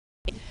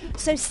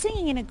So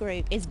singing in a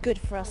group is good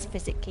for us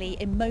physically,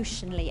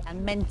 emotionally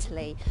and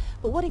mentally,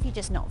 but what if you're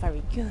just not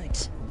very good?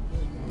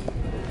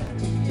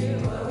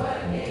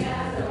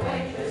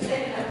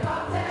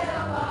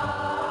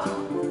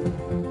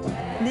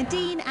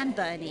 Nadine and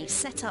Bernie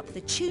set up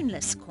the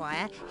Tuneless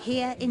choir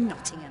here in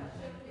Nottingham.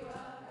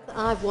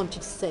 I've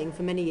wanted to sing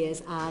for many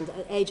years, and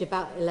at age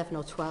about 11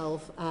 or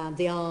 12,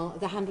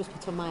 the hand was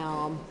put on my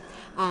arm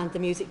and the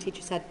music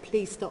teacher said,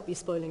 please stop, you're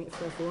spoiling it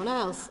for everyone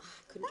else.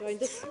 I couldn't join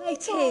the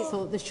slightest. I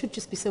thought there should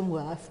just be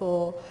somewhere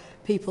for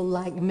people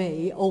like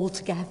me all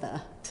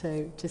together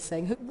to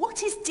sing.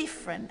 What is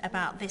different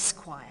about this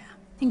choir?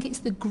 I think it's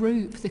the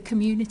group, the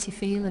community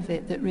feel of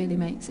it that really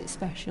makes it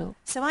special.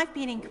 So I've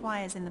been in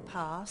choirs in the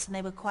past and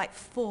they were quite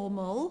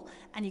formal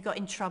and you got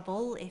in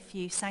trouble if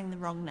you sang the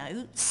wrong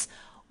notes.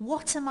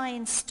 What am I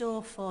in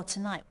store for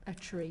tonight? A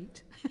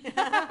treat.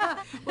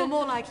 We're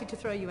more likely to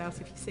throw you out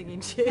if you sing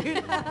in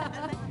tune.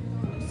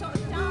 Sort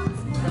of dance.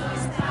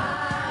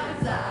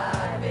 Sometimes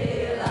I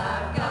feel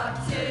I've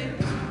got to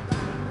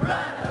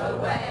run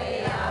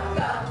away, I've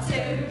got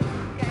to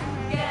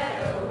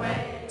get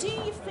away. Do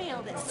you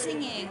feel that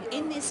singing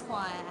in this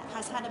choir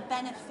has had a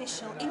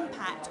beneficial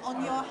impact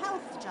on your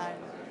health, Joan?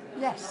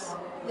 Yes,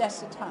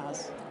 it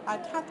has.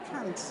 I'd had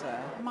cancer.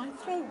 My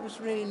throat was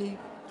really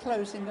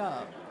closing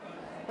up.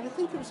 But I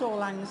think it was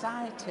all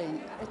anxiety.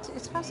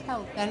 It has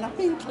helped. And I've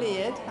been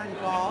cleared, thank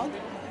God.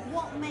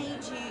 What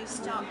made you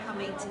start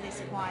coming to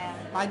this choir?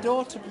 My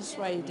daughter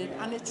persuaded,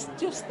 and it's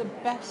just the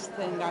best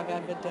thing I've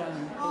ever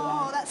done.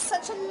 Oh, that's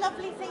such a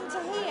lovely thing to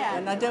hear.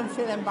 And I don't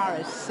feel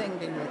embarrassed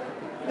singing with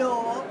people.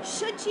 Nor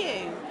should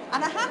you.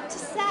 And I have to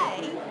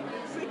say,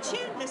 for a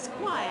tuneless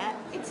choir,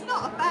 it's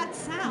not a bad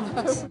sound.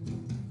 No.